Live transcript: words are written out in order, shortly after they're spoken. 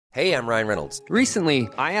Hey, I'm Ryan Reynolds. Recently,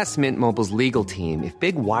 I asked Mint Mobile's legal team if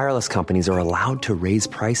big wireless companies are allowed to raise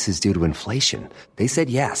prices due to inflation. They said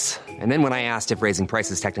yes. And then when I asked if raising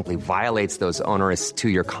prices technically violates those onerous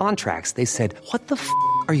two-year contracts, they said, "What the f***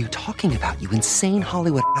 are you talking about, you insane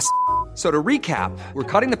Hollywood ass?" So to recap, we're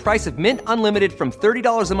cutting the price of Mint Unlimited from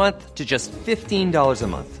 $30 a month to just $15 a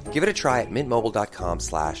month. Give it a try at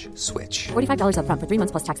mintmobile.com/switch. $45 up front for 3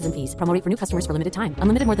 months plus taxes and fees. Promo rate for new customers for limited time.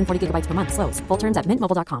 Unlimited more than 40 gigabytes per month. Slows full terms at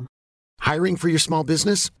mintmobile.com. Hiring for your small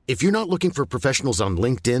business? If you're not looking for professionals on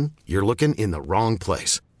LinkedIn, you're looking in the wrong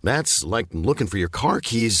place. That's like looking for your car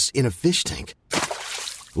keys in a fish tank.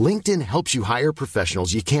 LinkedIn helps you hire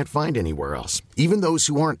professionals you can't find anywhere else, even those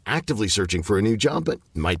who aren't actively searching for a new job but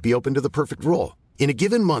might be open to the perfect role. In a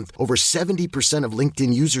given month, over 70% of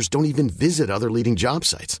LinkedIn users don't even visit other leading job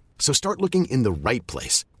sites. So start looking in the right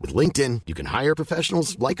place. With LinkedIn, you can hire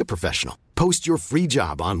professionals like a professional. Post your free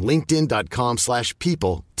job on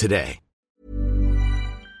linkedin.com/people today.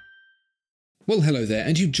 Well, hello there,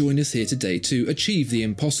 and you join us here today to achieve the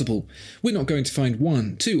impossible. We're not going to find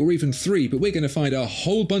 1, 2, or even 3, but we're going to find a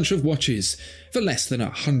whole bunch of watches for less than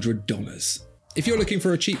 $100. If you're looking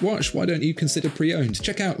for a cheap watch, why don't you consider pre-owned?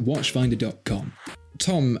 Check out watchfinder.com.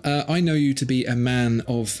 Tom, I know you to be a man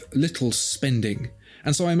of little spending,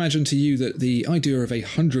 and so I imagine to you that the idea of a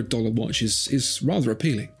 $100 watch is rather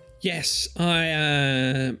appealing. Yes, I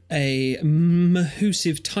am a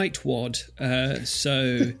mahoosive tightwad,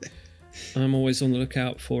 so I'm always on the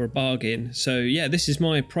lookout for a bargain. So yeah, this is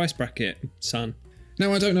my price bracket, son.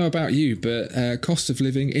 Now, I don't know about you, but cost of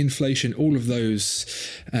living, inflation, all of those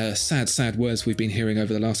sad words we've been hearing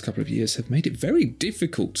over the last couple of years have made it very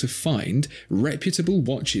difficult to find reputable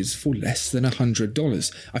watches for less than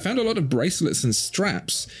 $100. I found a lot of bracelets and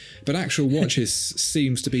straps, but actual watches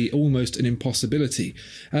seems to be almost an impossibility.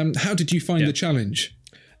 How did you find the challenge?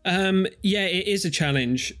 Yeah, it is a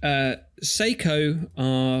challenge. Seiko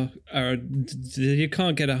you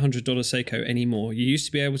can't get a $100 Seiko anymore. You used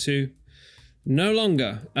to be able to, no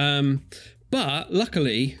longer. But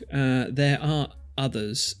luckily, there are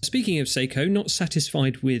others. Speaking of Seiko, not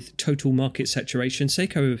satisfied with total market saturation,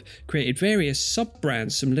 Seiko have created various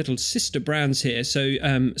sub-brands, some little sister brands here. So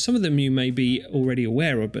some of them you may be already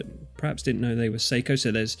aware of, but perhaps didn't know they were Seiko.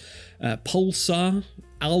 So there's Pulsar,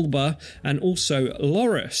 Alba, and also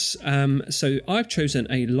Loris. So I've chosen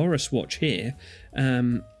a Loris watch here.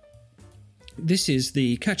 This is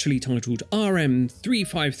the catchily titled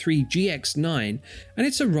RM353GX9, and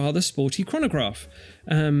it's a rather sporty chronograph.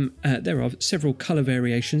 There are several colour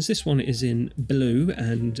variations. This one is in blue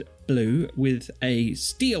with a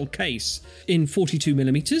steel case in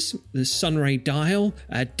 42mm, the Sunray dial,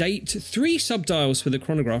 date, 3 subdials for the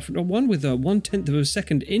chronograph, one with a 1/10 of a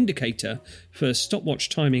second indicator for stopwatch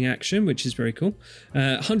timing action, which is very cool,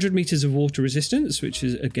 100 metres of water resistance, which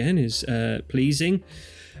is pleasing.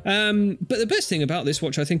 But the best thing about this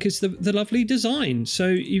watch, I think, is the lovely design. So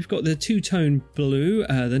you've got the two-tone blue,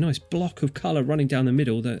 the nice block of colour running down the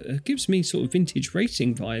middle that gives me sort of vintage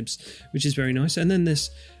racing vibes, which is very nice. And then there's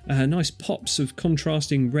nice pops of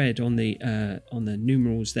contrasting red on the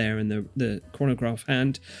numerals there and the chronograph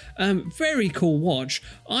hand. Very cool watch.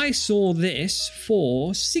 I saw this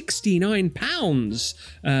for £69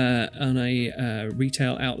 on a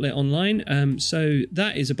retail outlet online. So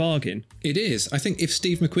that is a bargain. It is. I think if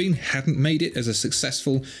Steve McQueen hadn't made it as a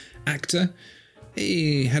successful actor,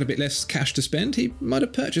 he had a bit less cash to spend, he might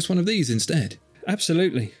have purchased one of these instead.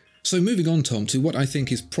 Absolutely. So moving on, Tom, to what I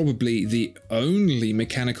think is probably the only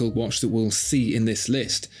mechanical watch that we'll see in this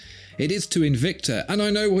list. It is to Invicta, and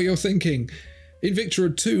I know what you're thinking. Invicta are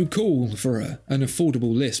too cool for an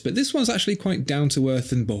affordable list, but this one's actually quite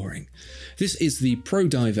down-to-earth and boring. This is the Pro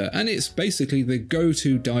Diver, and it's basically the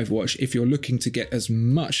go-to dive watch if you're looking to get as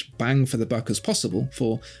much bang for the buck as possible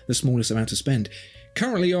for the smallest amount to spend.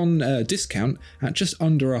 Currently on discount at just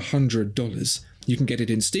under $100. You can get it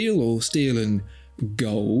in steel or steel and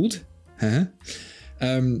gold.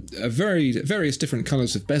 Various different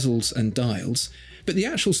colours of bezels and dials. But the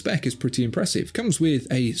actual spec is pretty impressive. Comes with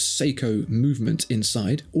a Seiko movement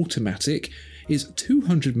inside, automatic, is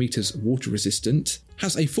 200 metres water resistant,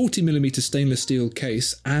 has a 40mm stainless steel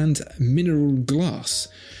case and mineral glass.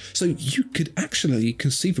 So you could actually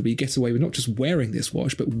conceivably get away with not just wearing this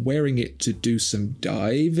watch, but wearing it to do some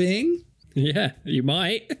diving. Yeah, you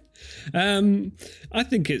might. I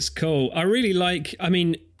think it's cool. I really like,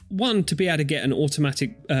 one, to be able to get an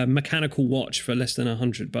automatic mechanical watch for less than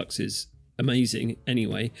 $100 is amazing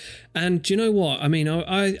anyway. And do you know what?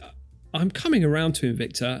 I'm coming around to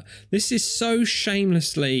Invicta. This is so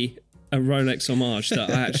shamelessly a Rolex homage that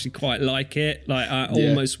I actually quite like it. Like, I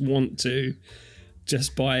almost want to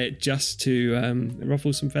just buy it just to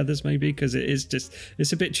ruffle some feathers, maybe, because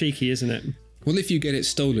it's a bit cheeky, isn't it? Well, if you get it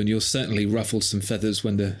stolen, you'll certainly ruffle some feathers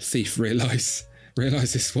when the thief realises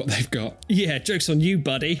what they've got. Yeah, joke's on you,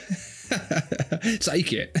 buddy.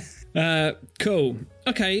 Take it. Cool.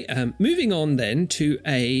 Okay, moving on then to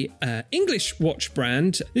a English watch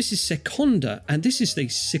brand. This is Seconda, and this is the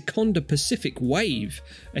Seconda Pacific Wave.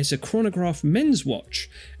 It's a chronograph men's watch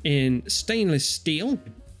in stainless steel.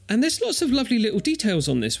 And there's lots of lovely little details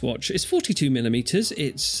on this watch. It's 42mm.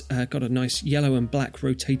 It's got a nice yellow and black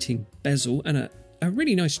rotating bezel and a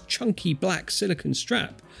really nice chunky black silicone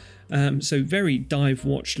strap. So very dive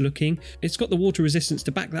watch looking. It's got the water resistance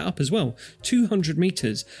to back that up as well. 200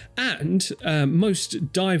 meters. And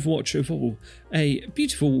most dive watch of all, a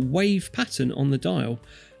beautiful wave pattern on the dial.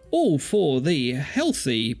 All for the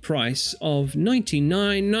healthy price of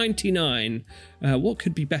 $99.99. What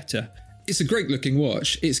could be better? It's a great looking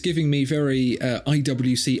watch. It's giving me very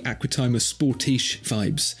IWC Aquatimer Sportiche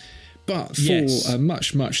vibes, but for a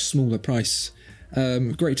much, much smaller price.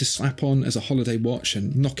 Great to slap on as a holiday watch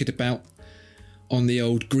and knock it about on the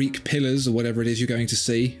old Greek pillars or whatever it is you're going to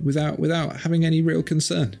see without having any real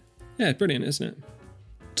concern. Yeah, brilliant, isn't it?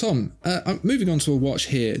 Tom, I'm moving on to a watch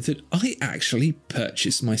here that I actually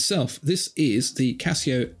purchased myself. This is the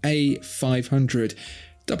Casio A500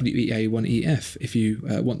 WEA1EF, if you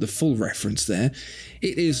want the full reference there.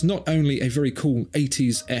 It is not only a very cool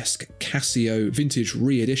 80s-esque Casio vintage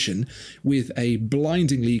re-edition with a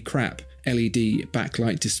blindingly crap LED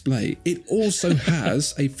backlight display, it also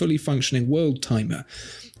has a fully functioning world timer,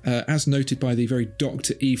 as noted by the very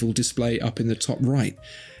Dr. Evil display up in the top right.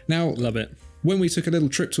 Now, love it. When we took a little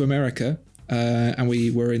trip to America, and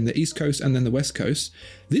we were in the East Coast and then the West Coast,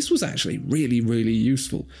 this was actually really, really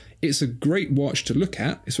useful. It's a great watch to look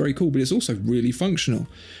at. It's very cool, but it's also really functional.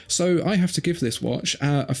 So I have to give this watch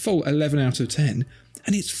a full 11 out of 10,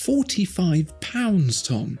 and it's £45,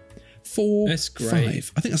 Tom. That's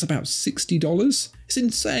great. I think that's about $60. It's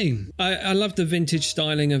insane. I love the vintage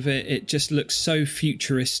styling of it. It just looks so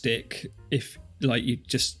futuristic. If you've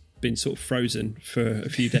just been sort of frozen for a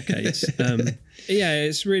few decades. Yeah,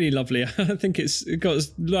 it's really lovely. I think it's got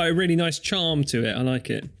a really nice charm to it. I like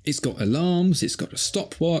it. It's got alarms, it's got a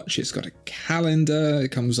stopwatch, it's got a calendar, it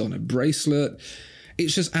comes on a bracelet.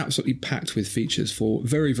 It's just absolutely packed with features for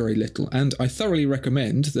very, very little. And I thoroughly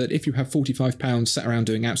recommend that if you have £45 sat around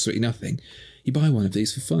doing absolutely nothing, you buy one of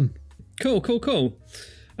these for fun. Cool.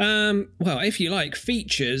 Well, if you like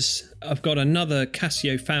features, I've got another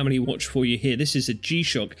Casio family watch for you here. This is a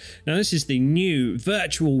G-Shock. Now, this is the new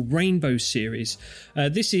Virtual Rainbow series.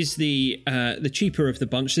 This is the cheaper of the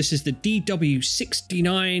bunch. This is the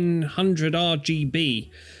DW6900 RGB.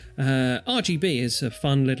 RGB is a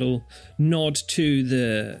fun little nod to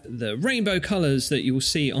the rainbow colours that you will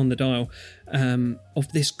see on the dial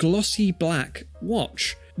of this glossy black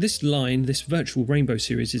watch. This line, this Virtual Rainbow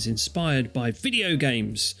series, is inspired by video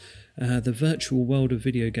games, the virtual world of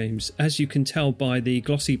video games, as you can tell by the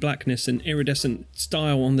glossy blackness and iridescent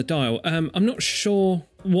style on the dial. I'm not sure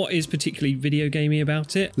what is particularly video gamey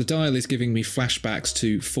about it. The dial is giving me flashbacks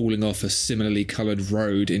to falling off a similarly coloured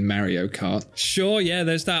road in Mario Kart. Sure, yeah,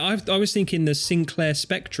 there's that. I was thinking the Sinclair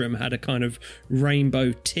Spectrum had a kind of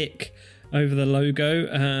rainbow tick over the logo.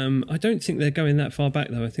 I don't think they're going that far back,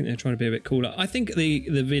 though. I think they're trying to be a bit cooler. I think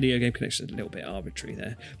the video game connection is a little bit arbitrary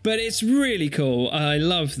there, but it's really cool. I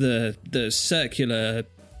love the circular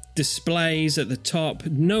displays at the top.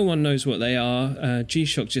 No one knows what they are.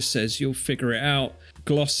 G-Shock just says you'll figure it out.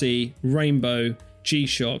 Glossy rainbow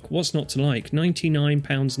G-Shock. What's not to like?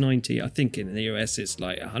 £99.90. I think in the US it's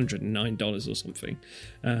like $109 or something.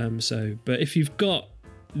 But if you've got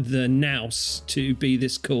the nous to be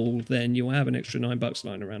this cool, then you'll have an extra $9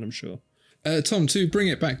 lying around, I'm sure. Tom, to bring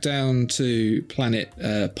it back down to planet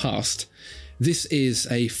past, this is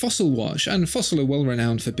a Fossil watch, and Fossil are well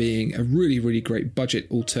renowned for being a really, really great budget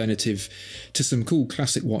alternative to some cool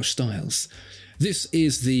classic watch styles. This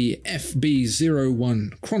is the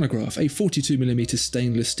FB01 chronograph, a 42mm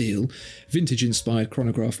stainless steel, vintage-inspired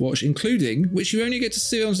chronograph watch, including, which you only get to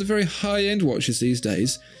see on some very high-end watches these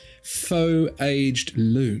days, faux aged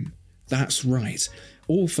loom. That's right.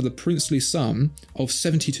 All for the princely sum of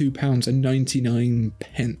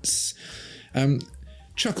 £72.99.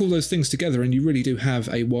 Chuck all those things together and you really do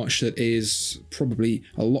have a watch that is probably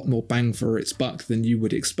a lot more bang for its buck than you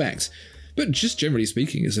would expect. But just generally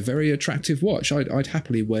speaking, it's a very attractive watch. I'd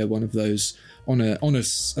happily wear one of those on a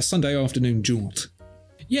Sunday afternoon jaunt.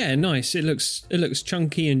 Yeah, nice. It looks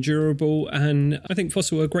chunky and durable, and I think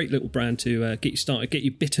Fossil are a great little brand to get you started, get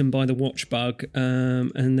you bitten by the watch bug,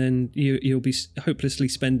 and then you'll be hopelessly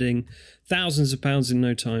spending thousands of pounds in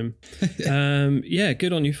no time. Yeah,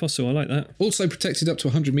 good on you, Fossil. I like that. Also protected up to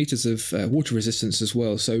 100 metres of water resistance as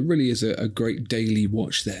well, so really is a great daily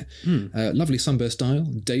watch there. Lovely sunburst dial,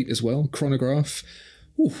 date as well, chronograph.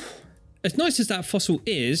 Oof. As nice as that Fossil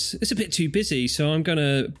is, it's a bit too busy, so I'm going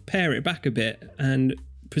to pare it back a bit and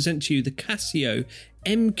present to you the Casio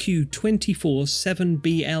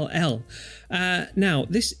MQ24-7BLL. Now,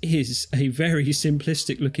 this is a very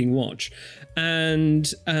simplistic looking watch, and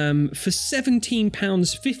for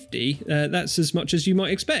 £17.50, that's as much as you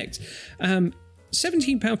might expect.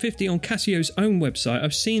 £17.50 on Casio's own website.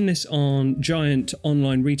 I've seen this on giant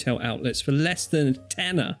online retail outlets for less than a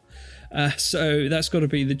tenner. So that's got to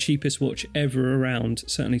be the cheapest watch ever around,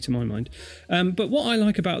 certainly to my mind. But what I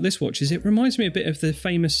like about this watch is it reminds me a bit of the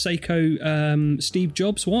famous Seiko Steve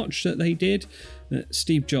Jobs watch that they did.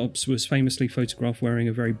 Steve Jobs was famously photographed wearing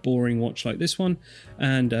a very boring watch like this one,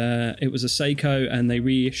 and it was a Seiko, and they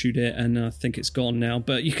reissued it, and I think it's gone now.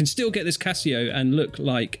 But you can still get this Casio and look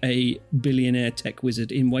like a billionaire tech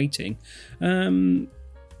wizard in waiting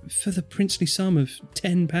for the princely sum of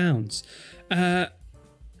 £10.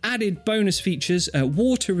 Added bonus features,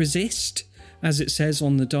 water resist, as it says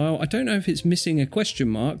on the dial. I don't know if it's missing a question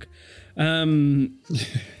mark, because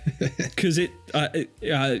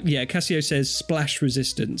Casio says splash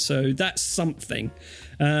resistant, so that's something.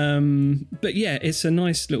 But yeah, it's a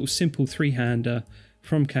nice little simple three-hander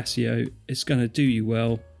from Casio. It's going to do you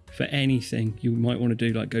well for anything you might want to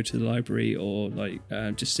do, like go to the library or like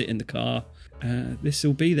just sit in the car. This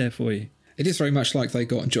will be there for you. It is very much like they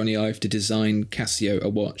got Johnny Ive to design Casio a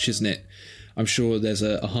watch, isn't it? I'm sure there's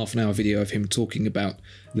a half-an-hour video of him talking about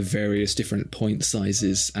the various different point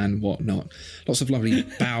sizes and whatnot. Lots of lovely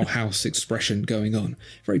Bauhaus expression going on.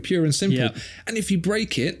 Very pure and simple. Yeah. And if you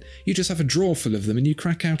break it, you just have a drawer full of them and you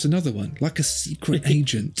crack out another one, like a secret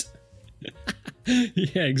agent.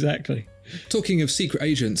 Yeah, exactly. Talking of secret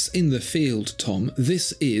agents in the field, Tom,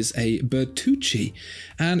 this is a Bertucci,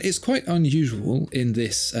 and it's quite unusual in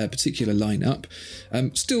this particular lineup.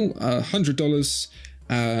 Still $100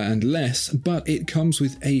 and less, but it comes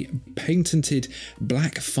with a patented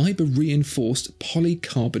black fibre reinforced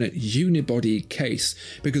polycarbonate unibody case,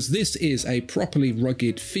 because this is a properly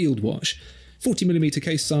rugged field watch. 40mm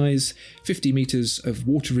case size, 50 metres of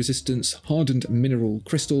water resistance, hardened mineral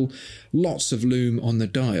crystal, lots of lume on the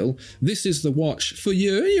dial. This is the watch for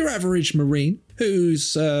your average marine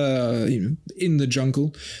who's in the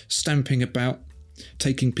jungle, stamping about,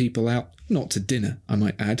 taking people out, not to dinner, I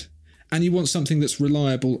might add. And you want something that's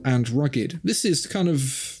reliable and rugged. This is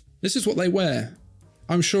what they wear.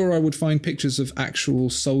 I'm sure I would find pictures of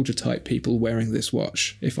actual soldier type people wearing this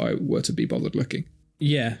watch if I were to be bothered looking.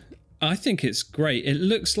 Yeah. I think it's great. It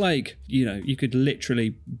looks like, you could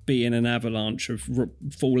literally be in an avalanche of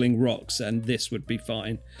falling rocks and this would be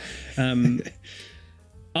fine.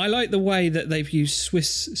 I like the way that they've used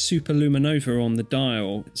Swiss Superluminova on the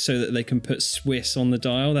dial so that they can put Swiss on the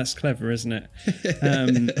dial. That's clever, isn't it?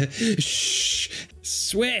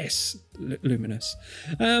 Swiss Luminous.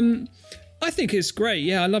 I think it's great.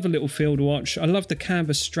 Yeah, I love a little field watch. I love the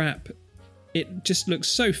canvas strap. It just looks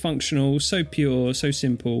so functional, so pure, so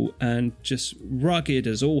simple, and just rugged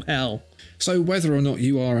as all hell. So whether or not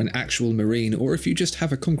you are an actual marine, or if you just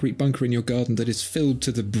have a concrete bunker in your garden that is filled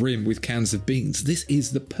to the brim with cans of beans, this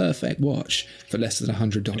is the perfect watch for less than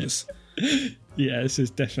 $100. Yeah, this is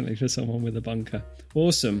definitely for someone with a bunker.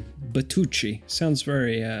 Awesome. Bertucci. Sounds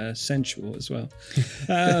very sensual as well.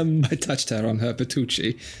 I touched her on her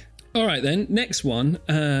Bertucci. All right, then. Next one.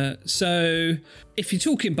 So if you're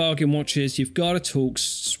talking bargain watches, you've got to talk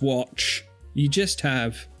Swatch. You just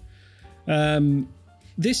have.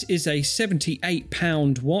 This is a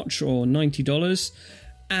 £78 watch or $90,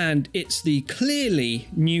 and it's the Clearly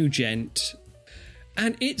Nugent.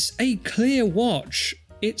 And it's a clear watch.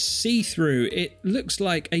 It's see-through. It looks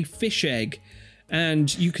like a fish egg,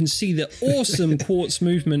 and you can see the awesome quartz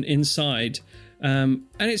movement inside. And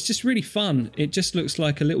it's just really fun. It just looks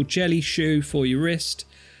like a little jelly shoe for your wrist.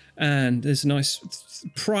 And there's a nice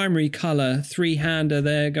primary colour three-hander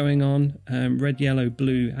there going on. Red, yellow,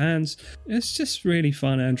 blue hands. It's just really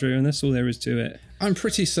fun, Andrew, and that's all there is to it. I'm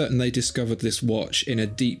pretty certain they discovered this watch in a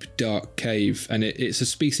deep, dark cave, and it's a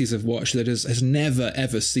species of watch that has never,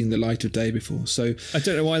 ever seen the light of day before. So I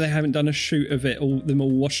don't know why they haven't done a shoot of it, them all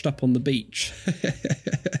washed up on the beach.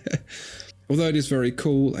 Although it is very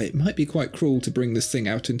cool, it might be quite cruel to bring this thing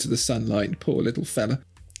out into the sunlight. Poor little fella.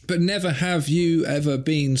 But never have you ever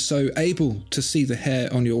been so able to see the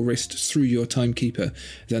hair on your wrist through your timekeeper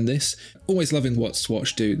than this. Always loving what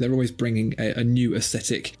Swatch do. They're always bringing a new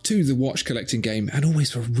aesthetic to the watch collecting game, and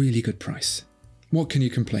always for a really good price. What can you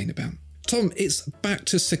complain about? Tom, it's back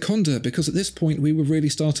to Seconda, because at this point we were really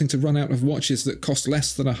starting to run out of watches that cost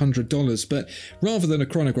less than $100, but rather than a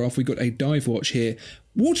chronograph, we got a dive watch here.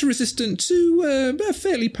 Water resistant to a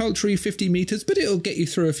fairly paltry 50 metres, but it'll get you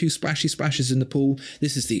through a few splashes in the pool.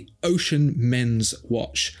 This is the Ocean Men's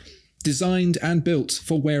Watch, designed and built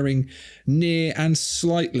for wearing near and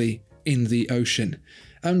slightly in the ocean.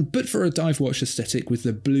 But for a dive watch aesthetic with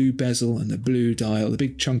the blue bezel and the blue dial, the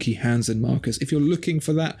big chunky hands and markers, if you're looking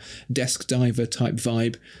for that desk diver type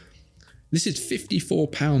vibe, this is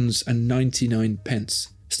 £54.99.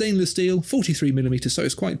 Stainless steel, 43mm, so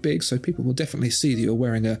it's quite big, so people will definitely see that you're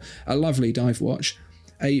wearing a lovely dive watch.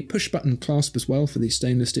 A push-button clasp as well for the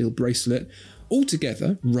stainless steel bracelet.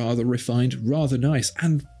 Altogether, rather refined, rather nice,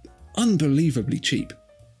 and unbelievably cheap.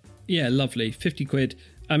 Yeah, lovely. 50 quid.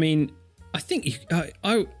 I mean, I think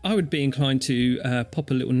I would be inclined to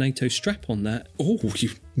pop a little NATO strap on that. Oh,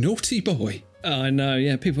 you naughty boy. I know,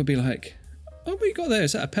 yeah. People would be like, oh, what you got there?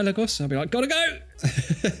 Is that a Pelagos? I'll be like, gotta go!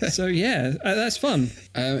 So, yeah, that's fun.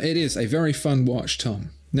 It is a very fun watch,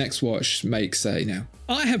 Tom. Next watch makes now.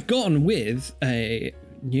 I have gone with a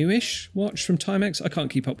newish watch from Timex. I can't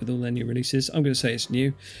keep up with all their new releases. I'm going to say it's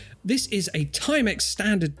new. This is a Timex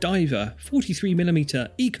Standard Diver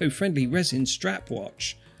 43mm eco-friendly resin strap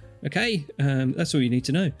watch. Okay, that's all you need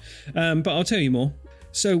to know. But I'll tell you more.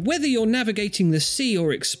 So whether you're navigating the sea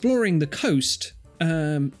or exploring the coast,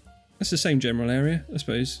 that's the same general area, I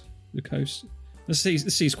suppose, the coast. The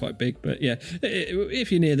sea's quite big, but yeah,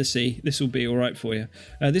 if you're near the sea, this will be all right for you.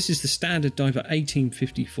 This is the Standard Diver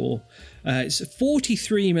 1854. It's a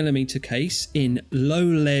 43mm case in low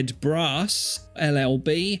lead brass,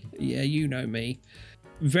 LLB. Yeah, you know me.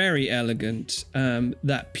 Very elegant,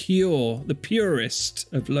 the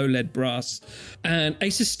purest of low lead brass, and a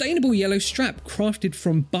sustainable yellow strap crafted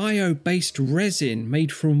from bio-based resin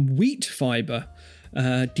made from wheat fibre,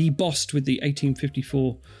 debossed with the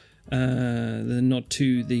 1854, the nod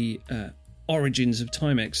to the origins of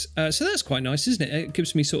Timex. So that's quite nice, isn't it? It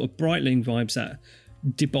gives me sort of Breitling vibes, that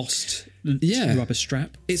debossed rubber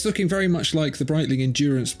strap. It's looking very much like the Breitling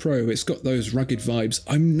Endurance Pro. It's got those rugged vibes.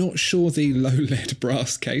 I'm not sure the low lead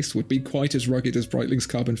brass case would be quite as rugged as Breitling's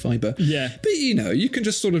carbon fibre. Yeah. But you can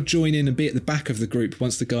just sort of join in and be at the back of the group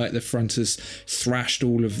once the guy at the front has thrashed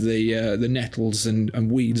all of the nettles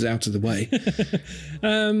and weeds out of the way.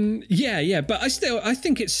 But I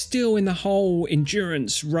think it's still in the whole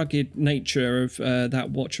endurance rugged nature of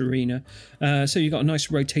that watch arena. So you've got a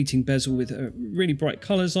nice rotating bezel with really bright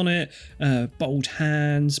colours on it, bold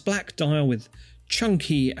hands, black dial with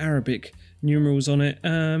chunky Arabic numerals on it.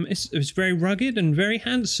 It's very rugged and very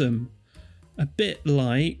handsome. A bit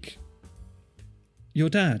like your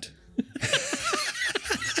dad.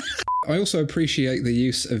 I also appreciate the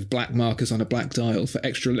use of black markers on a black dial for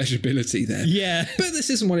extra legibility there. Yeah. But this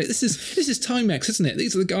isn't what it is. This is Timex, isn't it?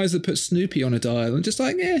 These are the guys that put Snoopy on a dial and just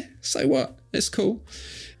like, so what? It's cool.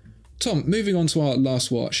 Tom, moving on to our last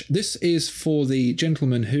watch. This is for the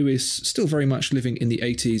gentleman who is still very much living in the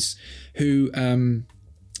 80s, who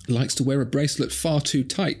likes to wear a bracelet far too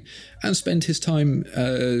tight and spend his time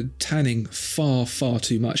tanning far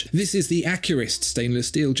too much. This is the Accurist stainless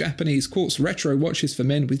steel Japanese quartz retro watches for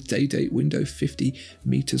men with day-date window, 50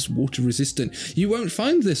 meters water resistant. You won't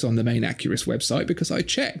find this on the main Accurist website because I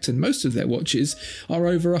checked, and most of their watches are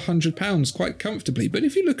over £100 quite comfortably. But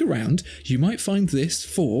if you look around, you might find this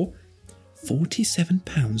for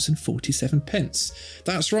 £47.47.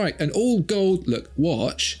 That's right, an all gold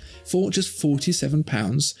watch for just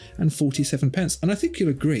 £47.47. And I think you'll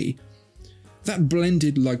agree, that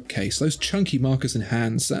blended lug case, those chunky markers and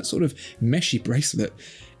hands, that sort of meshy bracelet,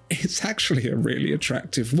 it's actually a really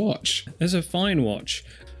attractive watch. It's a fine watch.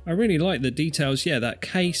 I really like the details. Yeah, that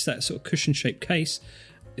case, that sort of cushion-shaped case,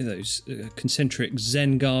 those concentric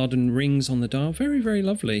Zen garden rings on the dial, very, very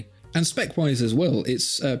lovely. And spec-wise as well,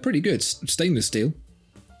 it's pretty good. Stainless steel,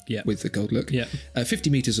 with the gold look. 50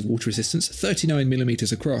 metres of water resistance,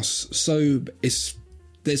 39mm across. So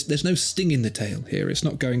there's no sting in the tail here. It's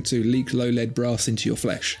not going to leak low lead brass into your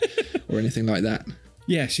flesh or anything like that.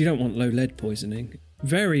 Yes, you don't want low lead poisoning.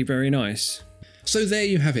 Very, very nice. So there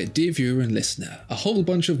you have it, dear viewer and listener. A whole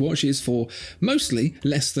bunch of watches for mostly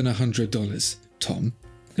less than $100. Tom.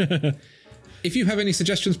 If you have any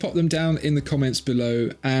suggestions, pop them down in the comments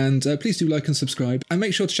below, and please do like and subscribe, and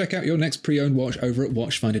make sure to check out your next pre-owned watch over at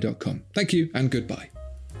watchfinder.com. Thank you, and goodbye.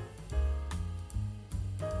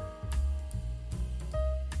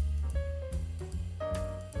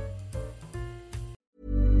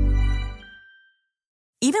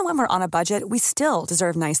 when we're on a budget, we still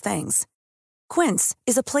deserve nice things. Quince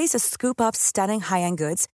is a place to scoop up stunning high-end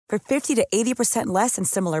goods for 50 to 80% less than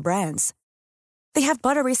similar brands. They have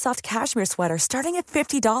buttery soft cashmere sweaters starting at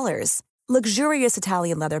 $50, luxurious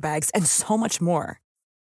Italian leather bags, and so much more.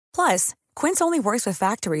 Plus, Quince only works with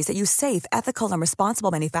factories that use safe, ethical, and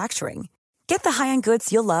responsible manufacturing. Get the high-end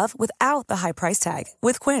goods you'll love without the high price tag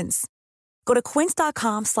with Quince. Go to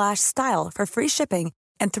quince.com/style for free shipping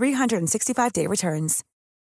and 365-day returns.